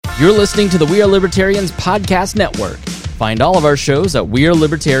You're listening to the We Are Libertarians Podcast Network. Find all of our shows at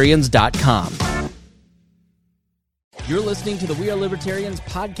wearelibertarians.com. You're listening to the We Are Libertarians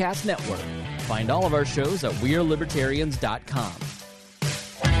Podcast Network. Find all of our shows at wearelibertarians.com.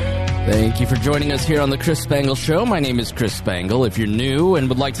 Thank you for joining us here on the Chris Spangle Show. My name is Chris Spangle. If you're new and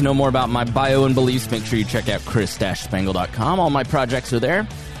would like to know more about my bio and beliefs, make sure you check out chris-spangle.com. All my projects are there,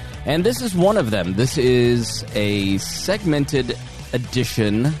 and this is one of them. This is a segmented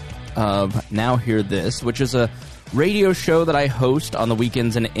edition of Now Hear This, which is a radio show that I host on the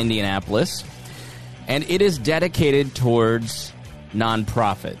weekends in Indianapolis, and it is dedicated towards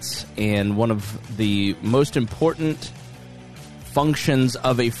nonprofits. And one of the most important functions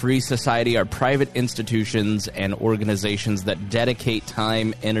of a free society are private institutions and organizations that dedicate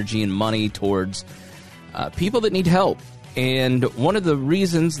time, energy, and money towards people that need help. And one of the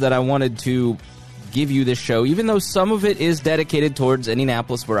reasons that I wanted to give you this show, even though some of it is dedicated towards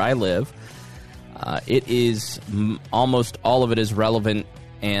Indianapolis where I live, it is almost all of it is relevant,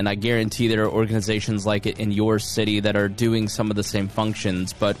 and I guarantee there are organizations like it in your city that are doing some of the same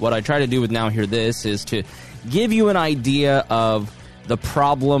functions. But what I try to do with Now Hear This is to give you an idea of the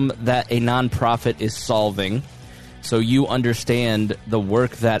problem that a nonprofit is solving, so you understand the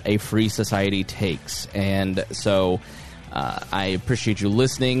work that a free society takes. And so I appreciate you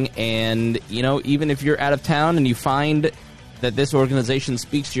listening, and, you know, even if you're out of town and you find that this organization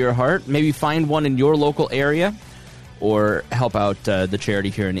speaks to your heart, maybe find one in your local area or help out the charity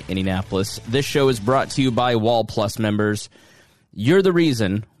here in Indianapolis. This show is brought to you by Wall Plus members. You're the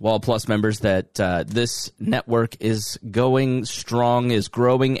reason, Wall Plus members, that this network is going strong, is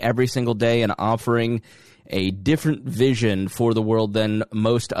growing every single day, and offering a different vision for the world than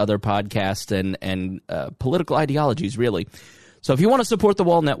most other podcasts and political ideologies, really. So if you want to support the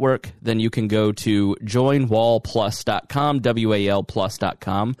Wall Network, then you can go to joinwallplus.com,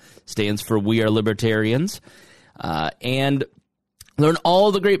 WAL+.com, stands for We Are Libertarians, and learn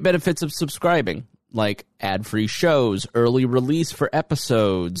all the great benefits of subscribing, like ad-free shows, early release for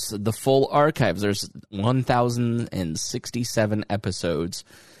episodes, the full archives. There's 1,067 episodes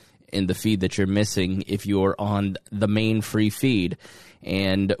in the feed that you're missing if you're on the main free feed.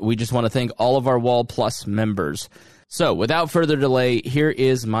 And we just want to thank all of our Wall Plus members. So without further delay, here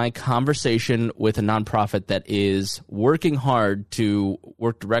is my conversation with a nonprofit that is working hard to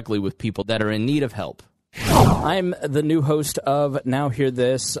work directly with people that are in need of help. I'm the new host of Now Hear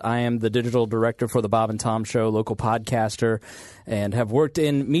This. I am the digital director for the Bob and Tom Show, local podcaster, and have worked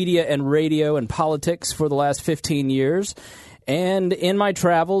in media and radio and politics for the last 15 years. And in my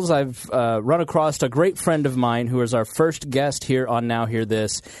travels, I've run across a great friend of mine who is our first guest here on Now Hear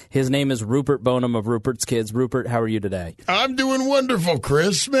This. His name is Rupert Boneham of Rupert's Kids. Rupert, how are you today? I'm doing wonderful,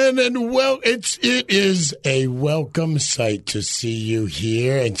 Chris, man. And, well, it is a welcome sight to see you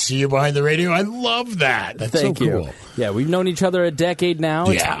here and see you behind the radio. I love that. That's Thank so you. Cool. Yeah, we've known each other a decade now.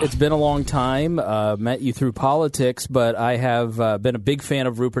 Yeah. It's been a long time. Met you through politics, but I have been a big fan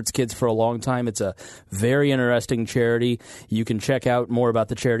of Rupert's Kids for a long time. It's a very interesting charity. You can check out more about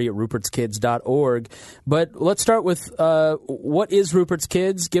the charity at rupertskids.org. But let's start with what is Rupert's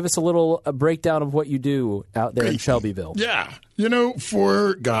Kids? Give us a little breakdown of what you do out there in Shelbyville. Yeah. You know,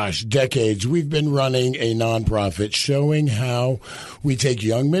 for, decades, we've been running a nonprofit showing how we take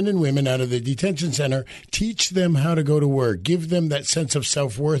young men and women out of the detention center, teach them how to go to work, give them that sense of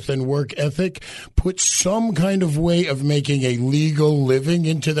self-worth and work ethic, put some kind of way of making a legal living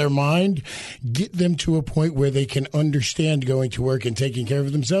into their mind, get them to a point where they can understand going to work and taking care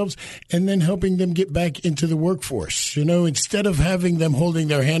of themselves, and then helping them get back into the workforce. You know, instead of having them holding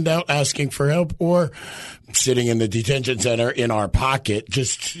their hand out asking for help or sitting in the detention center in our pocket,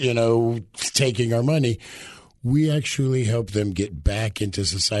 just, you know, taking our money, we actually help them get back into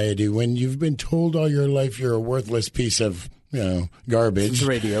society. When you've been told all your life you're a worthless piece of, you know, garbage.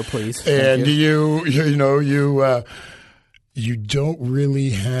 Radio, please. And you don't really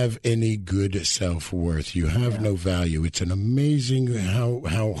have any good self-worth. You have no value. It's an amazing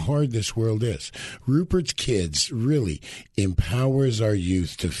how hard this world is. Rupert's Kids really empowers our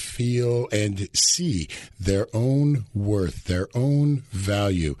youth to feel and see their own worth, their own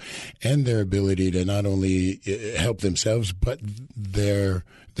value, and their ability to not only help themselves, but their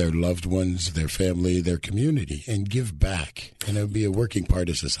loved ones, their family, their community, and give back, and be a working part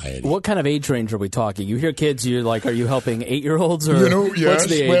of society. What kind of age range are we talking? You hear kids, you're like, are you helping 8-year-olds or yes, what's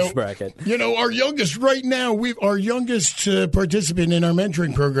the age bracket? You know, our youngest right now, our youngest participant in our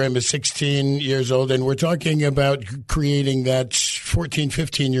mentoring program is 16 years old, and we're talking about creating that 14,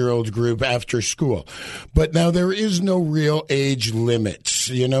 15-year-old group after school. But now there is no real age limits.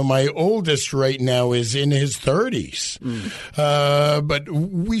 You know, my oldest right now is in his 30s. But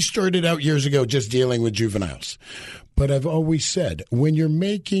we started out years ago just dealing with juveniles. But I've always said, when you're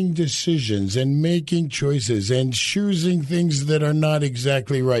making decisions and making choices and choosing things that are not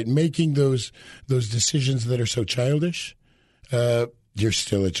exactly right, making those decisions that are so childish, you're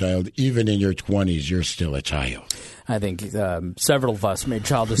still a child. Even in your 20s, you're still a child. I think several of us made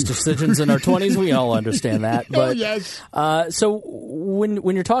childish decisions in our 20s. We all understand that. But, yes. So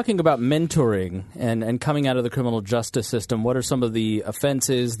when you're talking about mentoring and coming out of the criminal justice system, what are some of the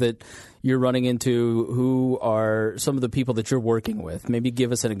offenses that you're running into? Who are some of the people that you're working with? Maybe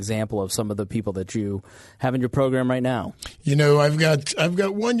give us an example of some of the people that you have in your program right now. You know, I've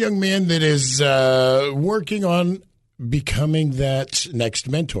got one young man that is working on becoming that next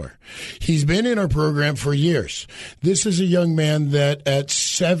mentor. He's been in our program for years. This is a young man that at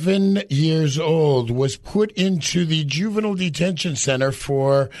 7 years old was put into the juvenile detention center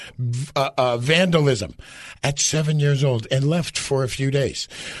for vandalism at 7 years old and left for a few days.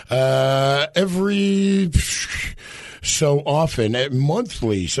 Every so often,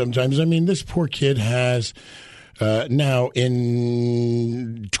 monthly sometimes. I mean, this poor kid has... now,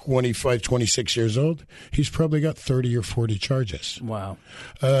 in 25, 26 years old, he's probably got 30 or 40 charges. Wow.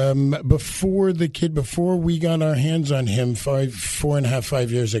 Before we got our hands on him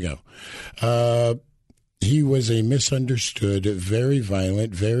 5 years ago, he was a misunderstood, very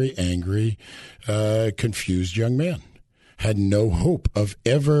violent, very angry, confused young man. Had no hope of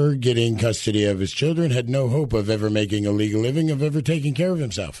ever getting custody of his children, had no hope of ever making a legal living, of ever taking care of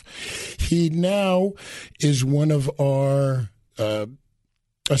himself. He now is one of our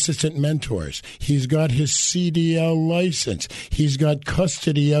assistant mentors. He's got his CDL license. He's got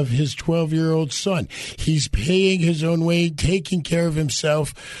custody of his 12-year-old son. He's paying his own way, taking care of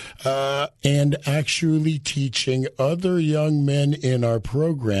himself, and actually teaching other young men in our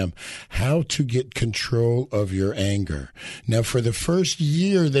program how to get control of your anger. Now, for the first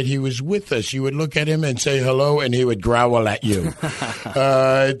year that he was with us, you would look at him and say hello, and he would growl at you.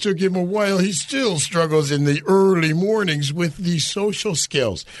 It took him a while. He still struggles in the early mornings with these social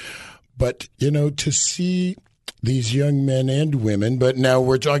skills. But, you know, to see these young men and women, but now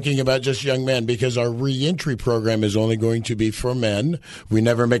we're talking about just young men because our reentry program is only going to be for men. We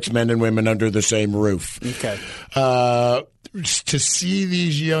never mix men and women under the same roof. Okay. To see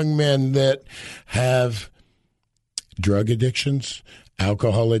these young men that have drug addictions,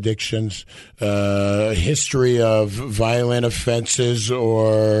 alcohol addictions, history of violent offenses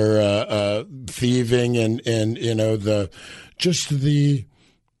or thieving and you know, the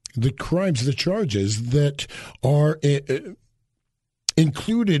crimes, the charges that are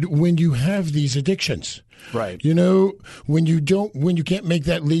included when you have these addictions. Right. You know, when you can't make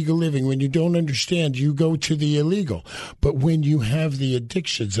that legal living, when you don't understand, you go to the illegal. But when you have the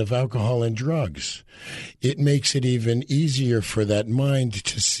addictions of alcohol and drugs, it makes it even easier for that mind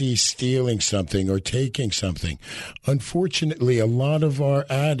to see stealing something or taking something. Unfortunately, a lot of our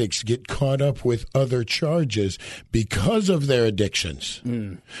addicts get caught up with other charges because of their addictions.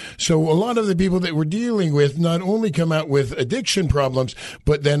 So a lot of the people that we're dealing with not only come out with addiction problems,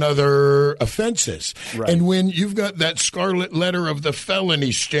 but then other offenses. Right. And when you've got that scarlet letter of the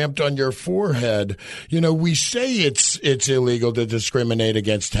felony stamped on your forehead, you know, we say it's illegal to discriminate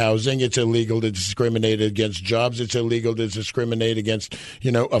against housing. It's illegal to discriminate against jobs. It's illegal to discriminate against,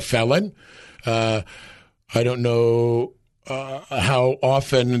 you know, a felon. I don't know how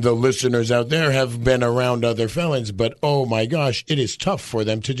often the listeners out there have been around other felons, but oh my gosh, it is tough for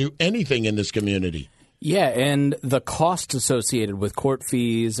them to do anything in this community. Yeah, and the costs associated with court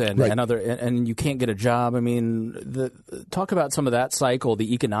fees and other, and you can't get a job. I mean, talk about some of that cycle,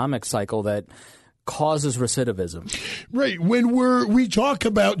 the economic cycle that causes recidivism. Right. When we talk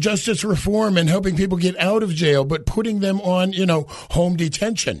about justice reform and helping people get out of jail, but putting them on, you know, home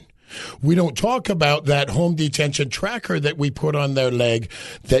detention. We don't talk about that home detention tracker that we put on their leg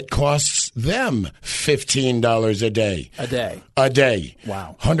that costs them $15 a day. A day.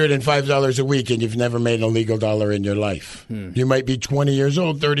 Wow. $105 a week, and you've never made a legal dollar in your life. You might be 20 years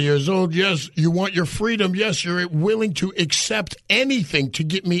old, 30 years old. Yes, you want your freedom. Yes, you're willing to accept anything to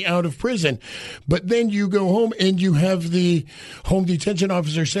get me out of prison. But then you go home and you have the home detention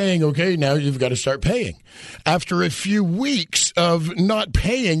officer saying, okay, now you've got to start paying. After a few weeks of not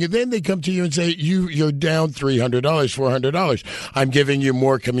paying, then they come to you and say, you're down $300, $400. I'm giving you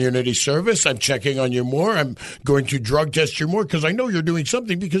more community service. I'm checking on you more. I'm going to drug test you more because I know you're doing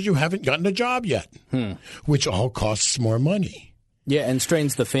something because you haven't gotten a job yet, which all costs more money. Yeah, and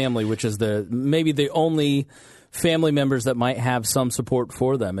strains the family, which is maybe the only family members that might have some support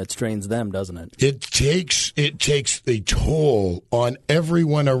for them. It strains them, doesn't it? It takes a toll on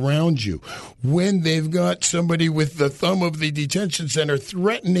everyone around you when they've got somebody with the thumb of the detention center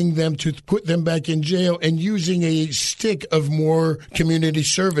threatening them to put them back in jail and using a stick of more community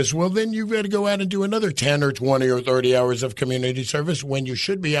service. Well, then you've got to go out and do another 10 or 20 or 30 hours of community service when you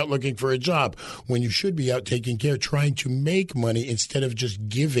should be out looking for a job, when you should be out taking care, trying to make money instead of just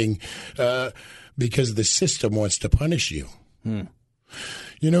giving because the system wants to punish you.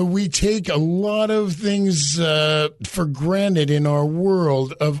 You know, we take a lot of things for granted in our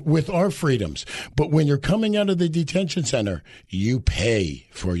world with our freedoms. But when you're coming out of the detention center, you pay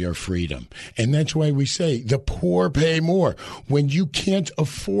for your freedom. And that's why we say the poor pay more. When you can't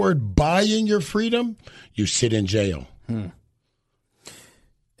afford buying your freedom, you sit in jail.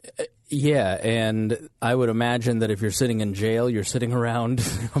 Yeah, and I would imagine that if you're sitting in jail, you're sitting around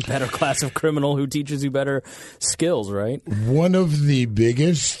a better class of criminal who teaches you better skills, right? One of the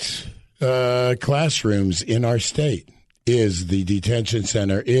biggest classrooms in our state is the detention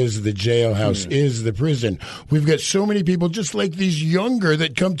center, is the jailhouse, is the prison. We've got so many people just like these younger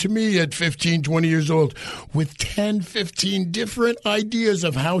that come to me at 15, 20 years old with 10, 15 different ideas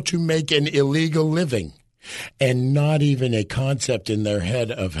of how to make an illegal living. And not even a concept in their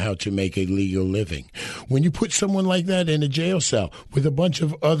head of how to make a legal living. When you put someone like that in a jail cell with a bunch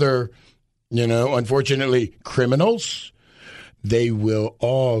of other, unfortunately, criminals, they will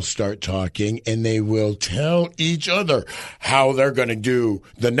all start talking and they will tell each other how they're going to do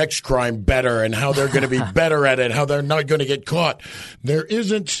the next crime better and how they're going to be better at it, how they're not going to get caught. There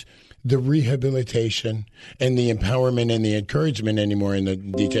isn't the rehabilitation and the empowerment and the encouragement anymore in the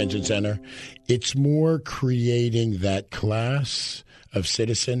detention center. It's more creating that class of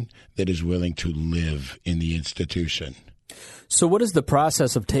citizen that is willing to live in the institution. So what is the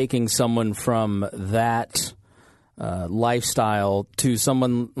process of taking someone from that lifestyle to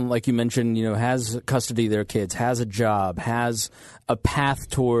someone, like you mentioned, has custody of their kids, has a job, has a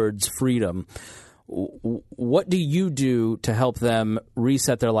path towards freedom? What do you do to help them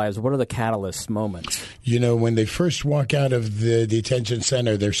reset their lives? What are the catalyst moments? When they first walk out of the detention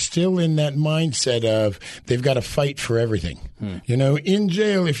center, they're still in that mindset of they've got to fight for everything. In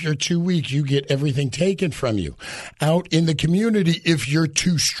jail, if you're too weak, you get everything taken from you. Out in the community, if you're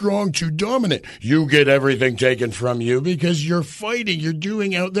too strong, too dominant, you get everything taken from you because you're fighting, you're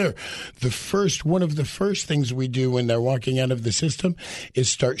doing out there. One of the first things we do when they're walking out of the system is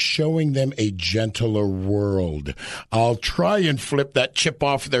start showing them a gentler world. I'll try and flip that chip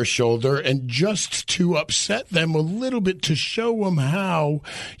off their shoulder and just to upset them a little bit to show them how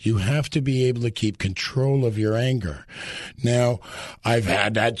you have to be able to keep control of your anger. Now,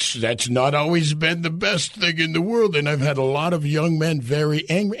 that's not always been the best thing in the world, and I've had a lot of young men very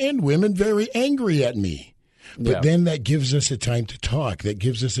angry and women very angry at me. But then that gives us a time to talk. That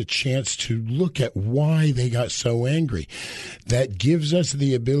gives us a chance to look at why they got so angry. That gives us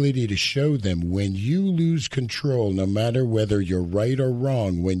the ability to show them when you lose control, no matter whether you're right or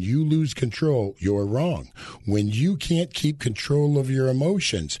wrong, when you lose control, you're wrong. When you can't keep control of your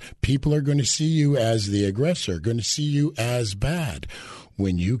emotions, people are going to see you as the aggressor, going to see you as bad.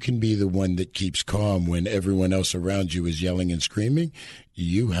 When you can be the one that keeps calm when everyone else around you is yelling and screaming,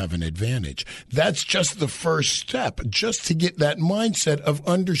 you have an advantage. That's just the first step, just to get that mindset of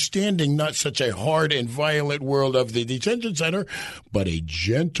understanding not such a hard and violent world of the detention center, but a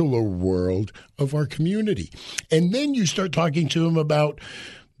gentler world of our community. And then you start talking to them about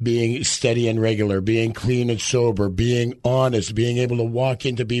being steady and regular, being clean and sober, being honest, being able to walk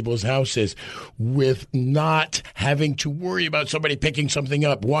into people's houses with not having to worry about somebody picking something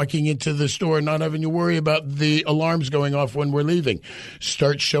up, walking into the store, not having to worry about the alarms going off when we're leaving.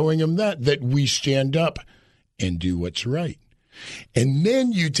 Start showing them that we stand up and do what's right. And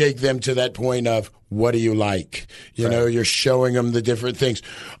then you take them to that point of, what do you like? You're showing them the different things.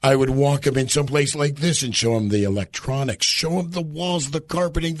 I would walk them in some place like this and show them the electronics, show them the walls, the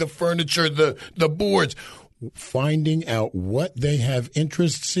carpeting, the furniture, the boards, finding out what they have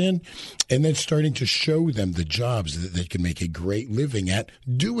interests in, and then starting to show them the jobs that they can make a great living at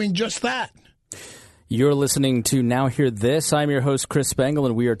doing just that. You're listening to Now Hear This. I'm your host, Chris Spangle,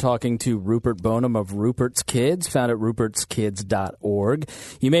 and we are talking to Rupert Boneham of Rupert's Kids, found at rupertskids.org.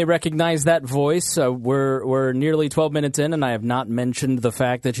 You may recognize that voice. We're nearly 12 minutes in, and I have not mentioned the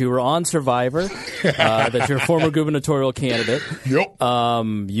fact that you were on Survivor, that you're a former gubernatorial candidate. Yep.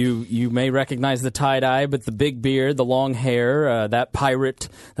 You may recognize the tie-dye, but the big beard, the long hair, that pirate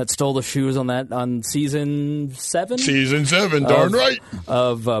that stole the shoes on season 7? Season 7, darn right.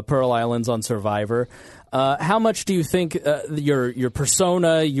 Of Pearl Islands on Survivor. How much do you think your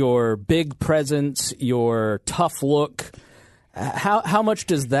persona, your big presence, your tough look, how much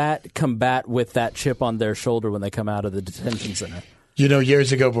does that combat with that chip on their shoulder when they come out of the detention center? You know,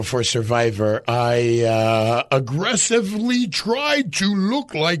 years ago before Survivor, I aggressively tried to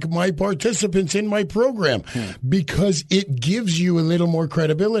look like my participants in my program because it gives you a little more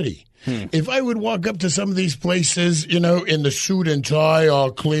credibility. If I would walk up to some of these places, you know, in the suit and tie,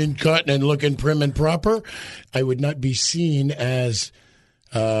 all clean cut and looking prim and proper, I would not be seen as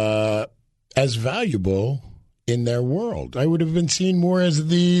valuable in their world. I would have been seen more as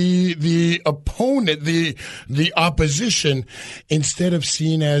the opponent, the opposition, instead of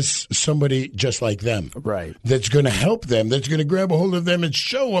seen as somebody just like them. Right. That's going to help them, that's going to grab a hold of them and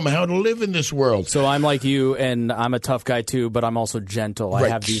show them how to live in this world. So I'm like you, and I'm a tough guy too, but I'm also gentle. Right. I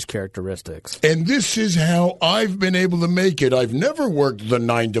have these characteristics. And this is how I've been able to make it. I've never worked the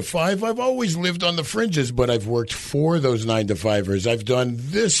 9 to 5. I've always lived on the fringes, but I've worked for those 9 to 5ers. I've done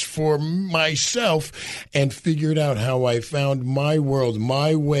this for myself and figured out how I found my world,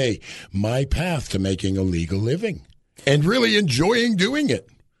 my way, my path to making a legal living and really enjoying doing it.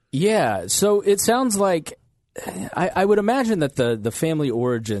 Yeah. So it sounds like I would imagine that the family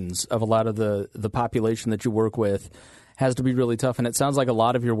origins of a lot of the population that you work with has to be really tough. And it sounds like a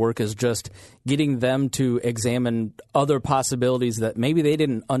lot of your work is just getting them to examine other possibilities that maybe they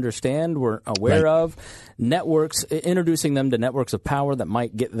didn't understand, weren't aware of, networks, introducing them to networks of power that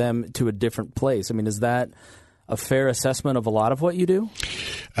might get them to a different place. I mean, is that a fair assessment of a lot of what you do?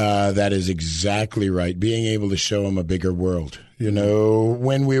 That is exactly right. Being able to show them a bigger world. You know,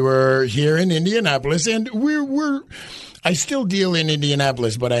 when we were here in Indianapolis, and I still deal in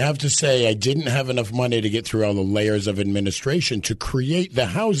Indianapolis, but I have to say I didn't have enough money to get through all the layers of administration to create the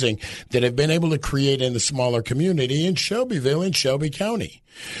housing that I've been able to create in the smaller community in Shelbyville and Shelby County.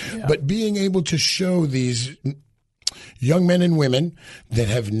 Yeah. But being able to show these young men and women that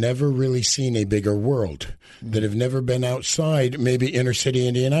have never really seen a bigger world, that have never been outside maybe inner city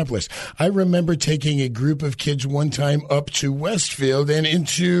Indianapolis. I remember taking a group of kids one time up to Westfield and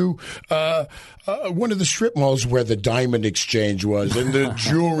into one of the strip malls where the Diamond Exchange was and the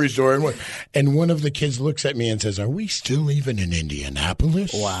jewelry store. And one of the kids looks at me and says, "Are we still even in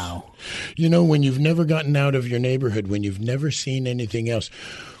Indianapolis?" Wow. You know, when you've never gotten out of your neighborhood, when you've never seen anything else,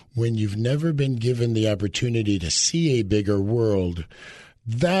 when you've never been given the opportunity to see a bigger world,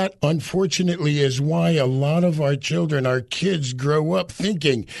 that, unfortunately, is why a lot of our children, our kids, grow up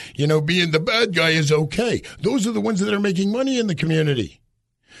thinking, you know, being the bad guy is okay. Those are the ones that are making money in the community.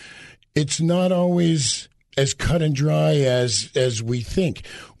 It's not always as cut and dry as we think.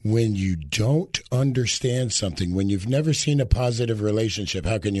 When you don't understand something, when you've never seen a positive relationship,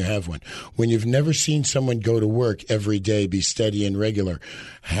 how can you have one? When you've never seen someone go to work every day, be steady and regular,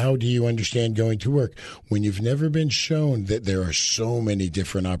 how do you understand going to work? When you've never been shown that there are so many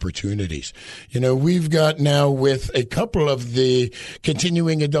different opportunities. You know, we've got now with a couple of the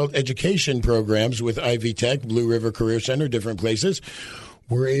continuing adult education programs with Ivy Tech, Blue River Career Center, different places,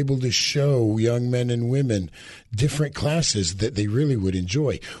 we're able to show young men and women different classes that they really would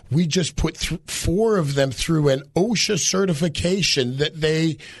enjoy. We just put 4 of them through an OSHA certification that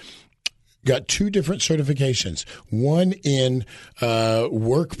they got 2 different certifications, one in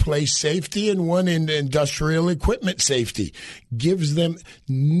workplace safety and one in industrial equipment safety. Gives them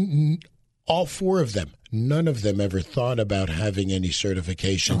all 4 of them. None of them ever thought about having any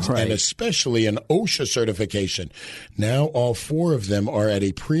certifications, and especially an OSHA certification. Now all 4 of them are at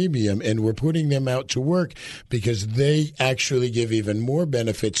a premium, and we're putting them out to work because they actually give even more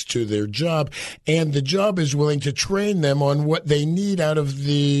benefits to their job, and the job is willing to train them on what they need out of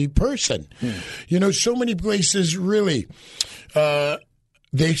the person. You know, so many places really, they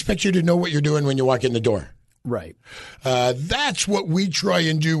expect you to know what you're doing when you walk in the door. Right. That's what we try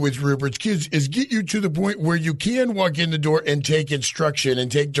and do with Rupert's Kids, is get you to the point where you can walk in the door and take instruction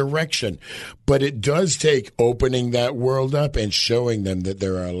and take direction. But it does take opening that world up and showing them that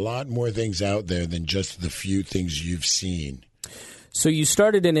there are a lot more things out there than just the few things you've seen. So you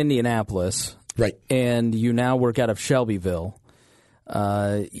started in Indianapolis. Right. And you now work out of Shelbyville.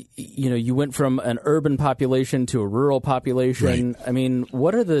 You know, you went from an urban population to a rural population. Right. I mean,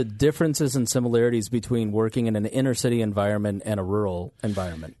 what are the differences and similarities between working in an inner city environment and a rural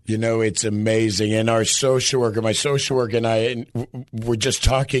environment? You know, it's amazing. And my social worker and I were just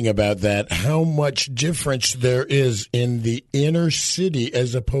talking about that, how much difference there is in the inner city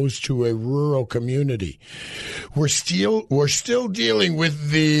as opposed to a rural community. We're still dealing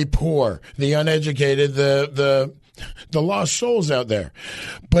with the poor, the uneducated, the the lost souls out there.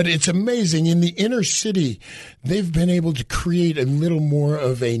 But it's amazing. In the inner city, they've been able to create a little more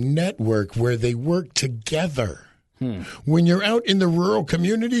of a network where they work together. When you're out in the rural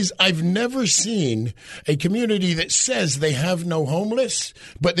communities, I've never seen a community that says they have no homeless,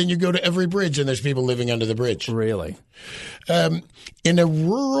 but then you go to every bridge and there's people living under the bridge. Really? In a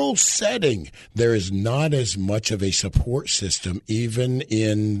rural setting, there is not as much of a support system, even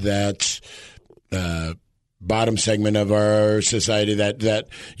in that bottom segment of our society,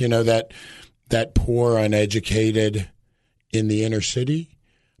 that poor, uneducated in the inner city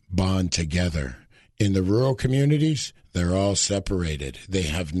bond together. In the rural communities, they're all separated. They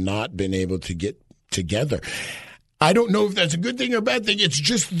have not been able to get together. I don't know if that's a good thing or a bad thing. It's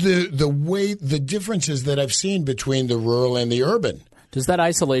just the differences that I've seen between the rural and the urban. Does that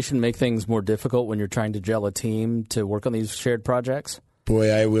isolation make things more difficult when you're trying to gel a team to work on these shared projects? Boy,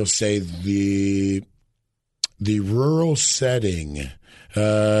 I will say the rural setting,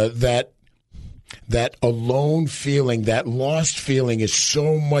 that alone feeling, that lost feeling is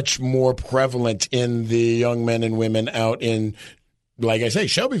so much more prevalent in the young men and women out in, like I say,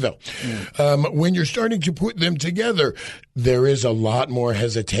 Shelbyville. When you're starting to put them together, there is a lot more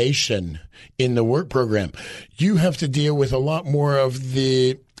hesitation in the work program. You have to deal with a lot more of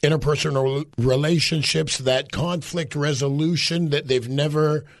the interpersonal relationships, that conflict resolution that they've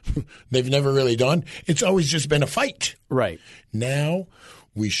never really done. It's always just been a fight. Right. Now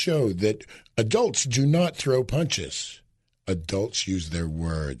we show that adults do not throw punches. Adults use their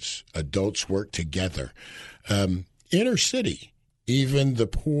words. Adults work together. Inner city, even the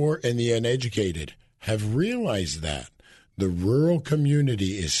poor and the uneducated have realized that. The rural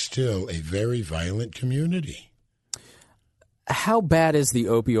community is still a very violent community. How bad is the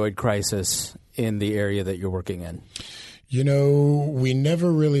opioid crisis in the area that you're working in? You know, we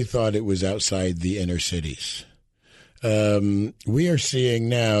never really thought it was outside the inner cities. We are seeing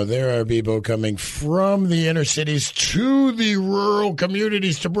now there are people coming from the inner cities to the rural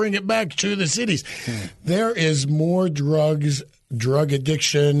communities to bring it back to the cities. There is more drugs, drug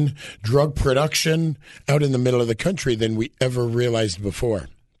addiction, drug production out in the middle of the country than we ever realized before.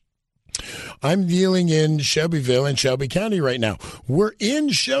 I'm dealing in Shelbyville and Shelby County right now. We're in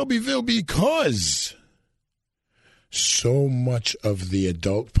Shelbyville because so much of the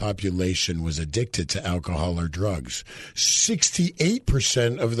adult population was addicted to alcohol or drugs.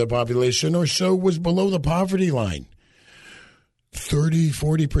 68% of the population or so was below the poverty line.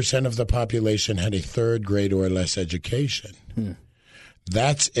 40% of the population had a third grade or less education.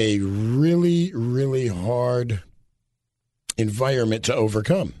 That's a really, really hard environment to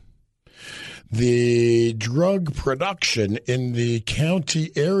overcome. The drug production in the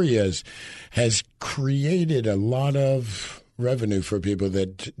county areas has created a lot of revenue for people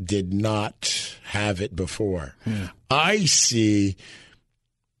that did not have it before. I see,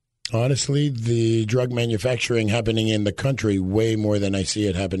 honestly, the drug manufacturing happening in the country way more than I see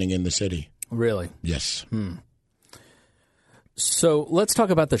it happening in the city. Really? Yes. So let's talk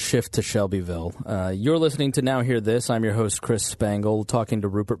about the shift to Shelbyville. You're listening to Now Hear This. I'm your host, Chris Spangle, talking to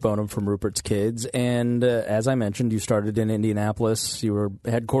Rupert Bonham from Rupert's Kids. And as I mentioned, you started in Indianapolis. You were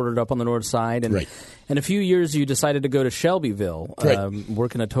headquartered up on the north side. And right. In a few years, you decided to go to Shelbyville,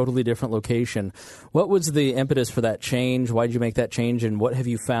 work in a totally different location. What was the impetus for that change? Why did you make that change? And what have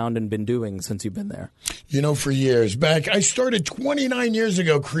you found and been doing since you've been there? You know, for years back, I started 29 years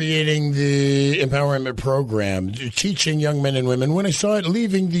ago creating the empowerment program, teaching young men and women. When I saw it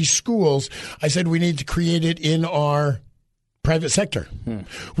leaving these schools, I said we need to create it in our private sector.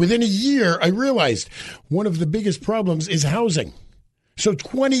 Within a year, I realized one of the biggest problems is housing. So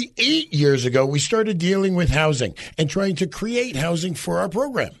 28 years ago, we started dealing with housing and trying to create housing for our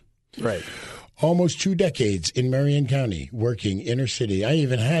program. Right. Almost 2 decades in Marion County, working inner city. I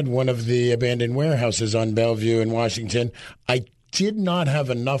even had one of the abandoned warehouses on Bellevue in Washington. I did not have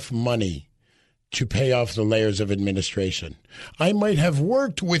enough money to pay off the layers of administration. I might have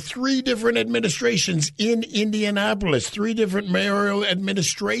worked with 3 different administrations in Indianapolis, 3 different mayoral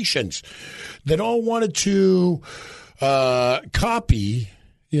administrations that all wanted to copy,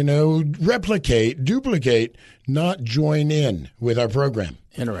 replicate, duplicate, not join in with our program.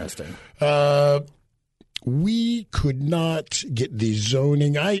 Interesting. We could not get the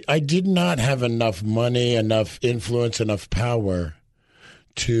zoning. I did not have enough money, enough influence, enough power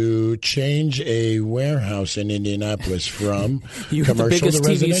to change a warehouse in Indianapolis from you commercial the biggest to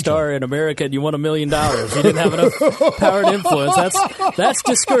residential. TV star in America, and you won $1 million. You didn't have enough power and influence. That's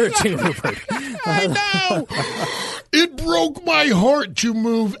discouraging, Rupert. I know. It broke my heart to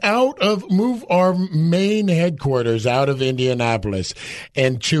move our main headquarters out of Indianapolis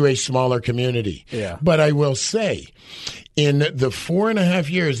and to a smaller community. Yeah. But I will say, in the 4.5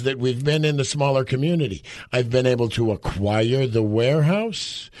 years that we've been in the smaller community, I've been able to acquire the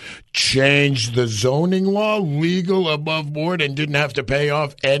warehouse, change the zoning law, legal above board, and didn't have to pay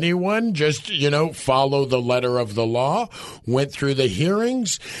off anyone. Just, follow the letter of the law. Went through the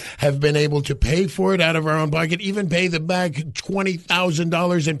hearings, have been able to pay for it out of our own pocket, even pay the back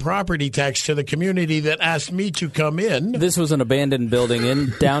 $20,000 in property tax to the community that asked me to come in. This was an abandoned building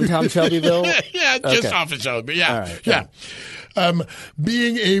in downtown Shelbyville? Yeah, just Okay. off of Shelbyville. Yeah, All right, yeah.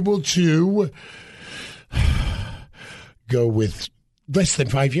 Being able to go with less than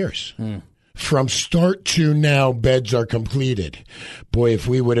 5 years. From start to now, beds are completed. Boy, if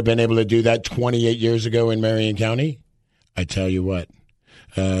we would have been able to do that 28 years ago in Marion County, I tell you what,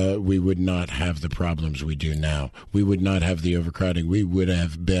 we would not have the problems we do now. We would not have the overcrowding. We would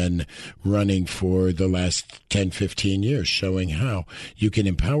have been running for the last 10, 15 years, showing how you can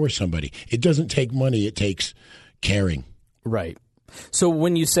empower somebody. It doesn't take money. It takes caring. Right. So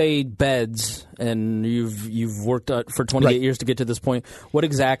when you say beds, and you've worked for 28 years to get to this point, what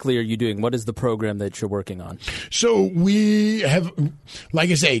exactly are you doing? What is the program that you're working on? So we have, like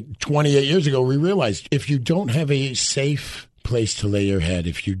I say, 28 years ago, we realized if you don't have a safe place to lay your head,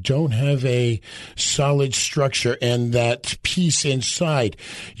 if you don't have a solid structure and that peace inside,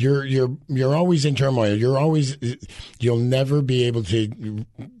 you're always in turmoil. You'll never be able to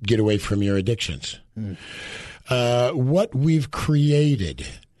get away from your addictions. What we've created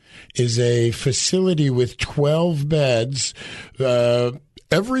is a facility with 12 beds.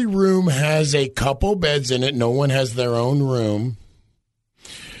 Every room has a couple beds in it. No one has their own room.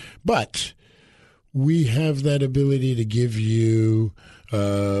 But we have that ability to give you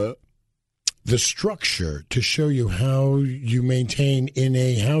the structure to show you how you maintain in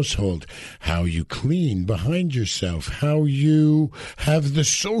a household, how you clean behind yourself, how you have the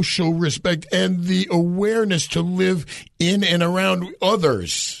social respect and the awareness to live in and around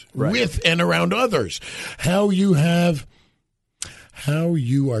others, with and around others, how you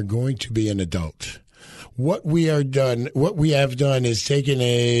are going to be an adult. What we have done is taken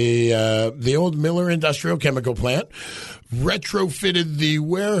the old Miller Industrial Chemical Plant, retrofitted the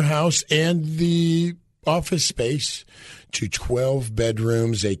warehouse and the office space to 12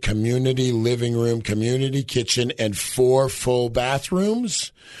 bedrooms, a community living room, community kitchen, and 4 full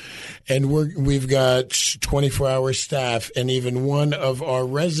bathrooms. And we've got 24-hour staff, and even one of our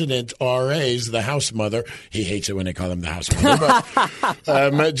resident RAs, the house mother. He hates it when they call him the house mother,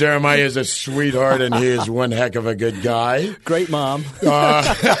 but Jeremiah is a sweetheart, and he is one heck of a good guy. Great mom.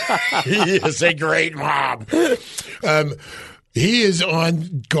 He is a great mom. He is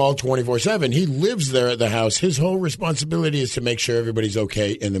on call 24/7. He lives there at the house. His whole responsibility is to make sure everybody's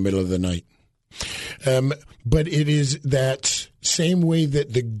okay in the middle of the night. But it is that same way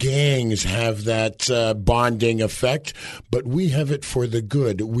that the gangs have that bonding effect, but we have it for the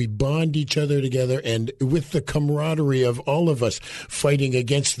good. We bond each other together, and with the camaraderie of all of us fighting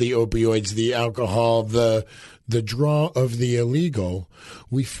against the opioids, the alcohol, the draw of the illegal,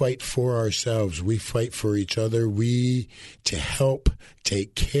 we fight for ourselves. We fight for each other. To help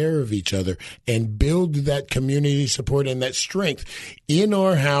take care of each other and build that community support and that strength in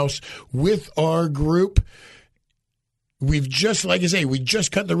our house with our group. We've just, like I say, we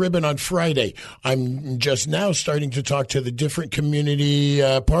just cut the ribbon on Friday. I'm just now starting to talk to the different community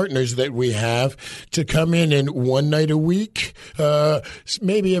partners that we have to come in and one night a week,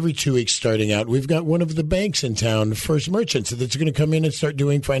 maybe every 2 weeks starting out. We've got one of the banks in town, First Merchants, that's going to come in and start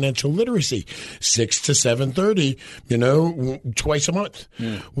doing financial literacy, 6 to 7:30, twice a month.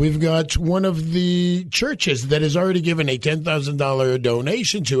 We've got one of the churches that has already given a $10,000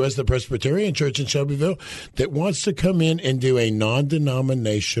 donation to us, the Presbyterian Church in Shelbyville, that wants to come in and do a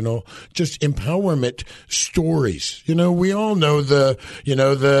non-denominational, just empowerment stories. We all know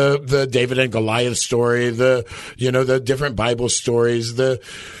the David and Goliath story, the different Bible stories, the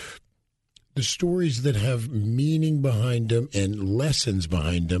stories that have meaning behind them and lessons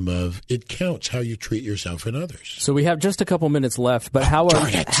behind them of it counts how you treat yourself and others. So we have just a couple minutes left, but how are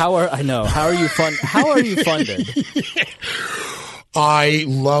you funded? I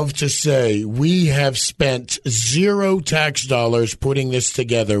love to say we have spent zero tax dollars putting this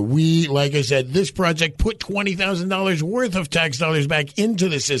together. We, like I said, this project put $20,000 worth of tax dollars back into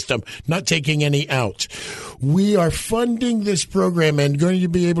the system, not taking any out. We are funding this program and going to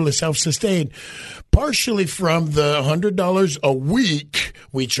be able to self-sustain partially from the $100 a week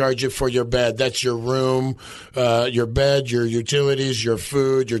we charge you for your bed. That's your room, your bed, your utilities, your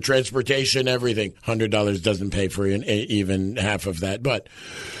food, your transportation, everything. $100 doesn't pay for even half of that. But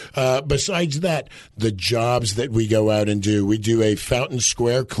besides that, the jobs that we go out and do, we do a Fountain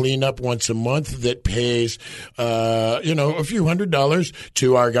Square cleanup once a month that pays, a few $100s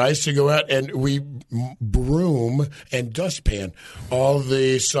to our guys to go out, and we broom and dustpan all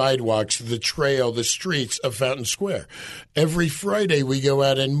the sidewalks, the trail, the streets of Fountain Square. Every Friday, we go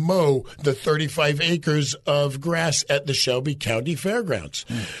out and mow the 35 acres of grass at the Shelby County Fairgrounds.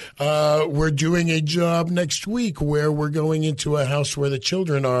 We're doing a job next week where we're going into a house where the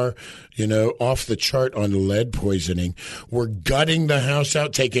children are, off the chart on lead poisoning. We're gutting the house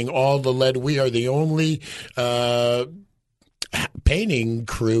out, taking all the lead. We are the only painting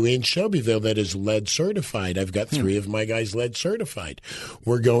crew in Shelbyville that is lead certified. I've got 3 of my guys lead certified.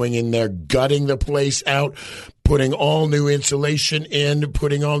 We're going in there, gutting the place out, putting all new insulation in,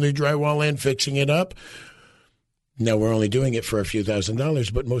 putting all new drywall in, fixing it up. Now, we're only doing it for a few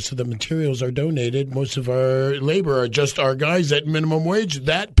 $1,000s, but most of the materials are donated. Most of our labor are just our guys at minimum wage.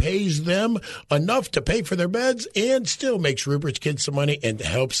 That pays them enough to pay for their beds and still makes Rupert's Kids some money and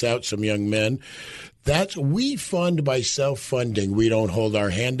helps out some young men. We fund by self-funding. We don't hold our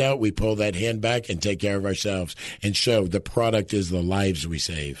hand out. We pull that hand back and take care of ourselves and show the product is the lives we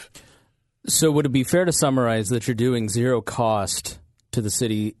save. So would it be fair to summarize that you're doing zero cost to the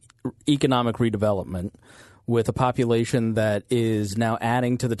city economic redevelopment with a population that is now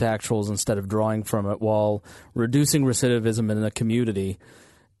adding to the tax rolls instead of drawing from it, while reducing recidivism in the community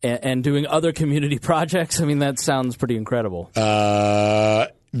and doing other community projects? I mean, that sounds pretty incredible.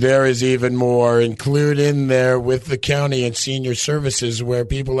 There is even more. Include in there with the county and senior services where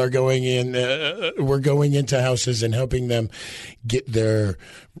people are going in. We're going into houses and helping them get their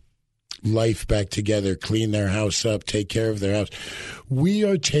life back together, clean their house up, take care of their house. We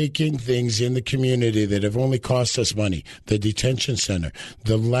are taking things in the community that have only cost us money. The detention center,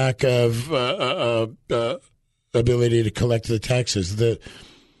 the lack of ability to collect the taxes,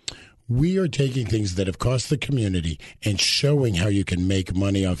 we are taking things that have cost the community and showing how you can make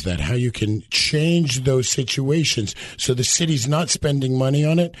money off that, how you can change those situations so the city's not spending money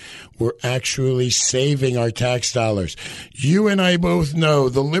on it. We're actually saving our tax dollars. You and I both know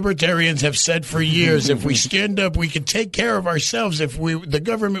the libertarians have said for years, if we stand up, we can take care of ourselves if the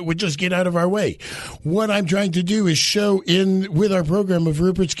government would just get out of our way. What I'm trying to do is show with our program of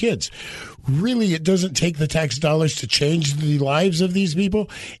Rupert's Kids. Really, it doesn't take the tax dollars to change the lives of these people.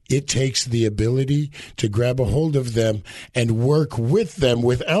 It takes the ability to grab a hold of them and work with them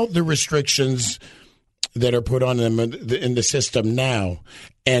without the restrictions that are put on them in the system now,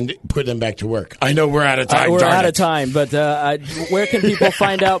 and put them back to work. I know we're out of time. We're out of time, but where can people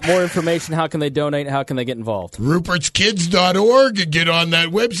find out more information? How can they donate? How can they get involved? RupertsKids.org. Get on that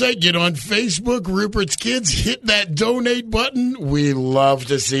website. Get on Facebook, Rupert's Kids. Hit that donate button. We love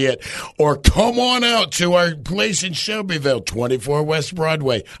to see it. Or come on out to our place in Shelbyville, 24 West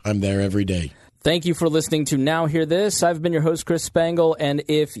Broadway. I'm there every day. Thank you for listening to Now Hear This. I've been your host, Chris Spangle, and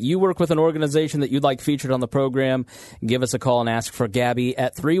if you work with an organization that you'd like featured on the program, give us a call and ask for Gabby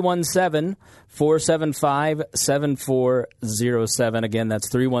at 317-475-7407. Again, that's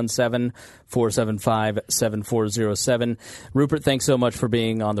 317-475-7407. Rupert, thanks so much for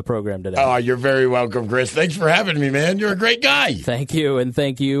being on the program today. Oh, you're very welcome, Chris. Thanks for having me, man. You're a great guy. Thank you, and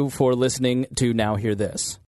thank you for listening to Now Hear This.